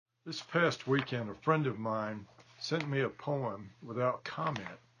This past weekend, a friend of mine sent me a poem without comment.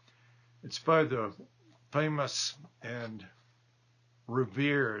 It's by the famous and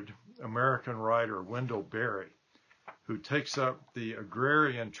revered American writer Wendell Berry, who takes up the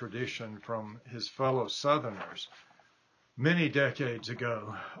agrarian tradition from his fellow Southerners many decades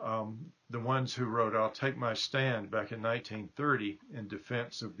ago, the ones who wrote I'll Take My Stand back in 1930 in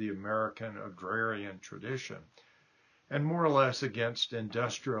defense of the American agrarian tradition, and more or less against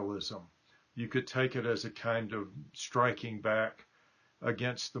industrialism. You could take it as a kind of striking back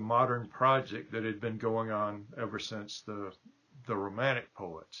against the modern project that had been going on ever since the Romantic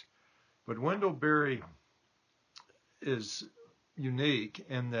poets. But Wendell Berry is unique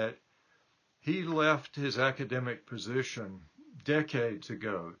in that he left his academic position decades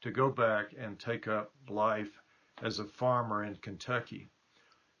ago to go back and take up life as a farmer in Kentucky.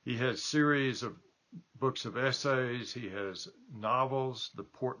 He has series of books of essays. He has novels, the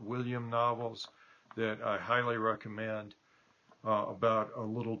Port William novels, that I highly recommend, about a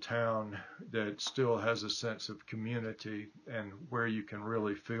little town that still has a sense of community and where you can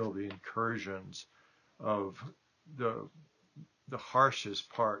really feel the incursions of the harshest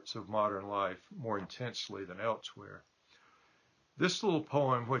parts of modern life more intensely than elsewhere. This little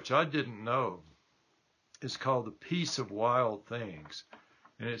poem, which I didn't know, is called The Peace of Wild Things.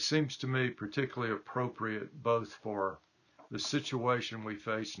 And it seems to me particularly appropriate both for the situation we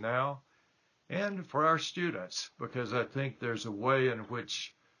face now and for our students, because I think there's a way in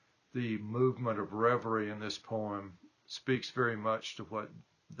which the movement of reverie in this poem speaks very much to what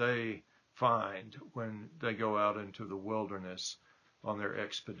they find when they go out into the wilderness on their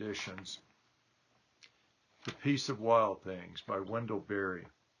expeditions. The Peace of Wild Things by Wendell Berry.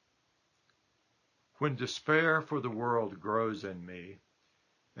 When despair for the world grows in me,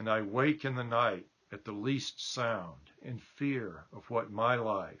 and I wake in the night at the least sound in fear of what my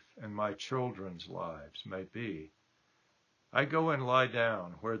life and my children's lives may be, I go and lie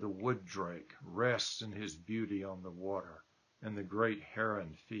down where the wood drake rests in his beauty on the water and the great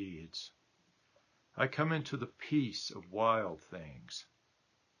heron feeds. I come into the peace of wild things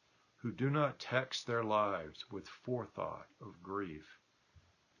who do not tax their lives with forethought of grief.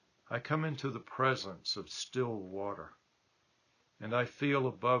 I come into the presence of still water, and I feel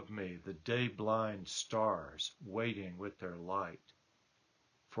above me the day-blind stars waiting with their light.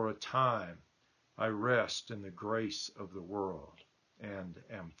 For a time, I rest in the grace of the world and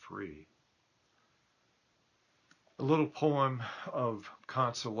am free. A little poem of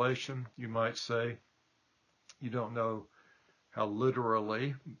consolation, you might say. You don't know how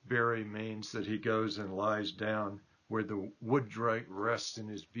literally Berry means that he goes and lies down where the wood drake rests in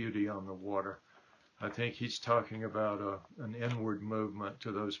his beauty on the water. I think he's talking about an inward movement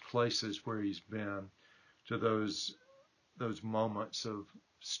to those places where he's been, to those moments of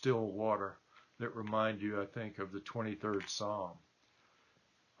still water that remind you, I think, of the 23rd Psalm.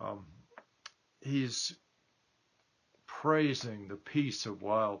 He's praising the peace of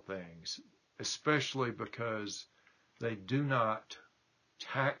wild things, especially because they do not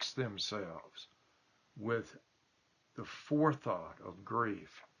tax themselves with the forethought of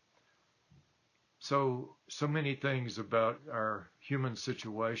grief. So many things about our human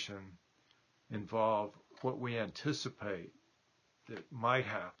situation involve what we anticipate that might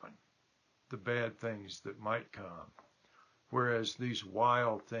happen, the bad things that might come, whereas these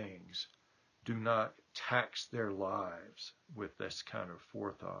wild things do not tax their lives with this kind of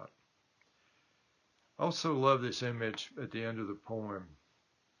forethought. I also love this image at the end of the poem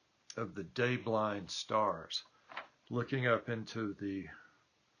of the day-blind stars looking up into the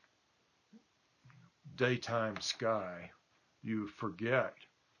daytime sky. You forget,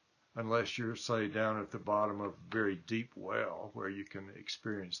 unless you're, say, down at the bottom of a very deep well where you can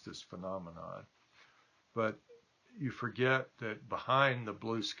experience this phenomenon. But you forget that behind the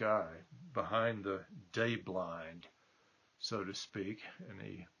blue sky, behind the day blind, so to speak, and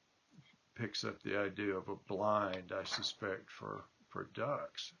he picks up the idea of a blind, I suspect, for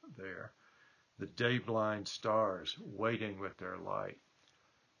ducks there, the day blind stars waiting with their light.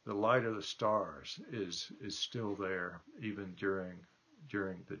 The light of the stars is still there even during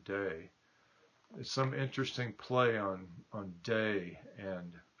the day. It's some interesting play on day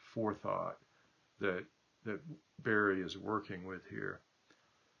and forethought that Berry is working with here.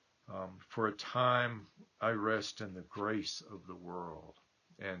 For a time, I rest in the grace of the world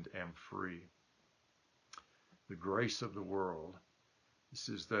and am free. The grace of the world. This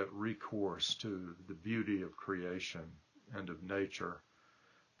is that recourse to the beauty of creation and of nature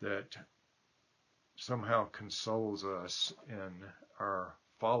that somehow consoles us in our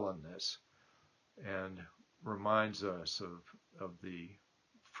fallenness and reminds us of the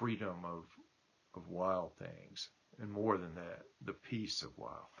freedom of wild things, and more than that, the peace of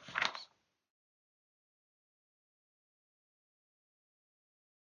wild things.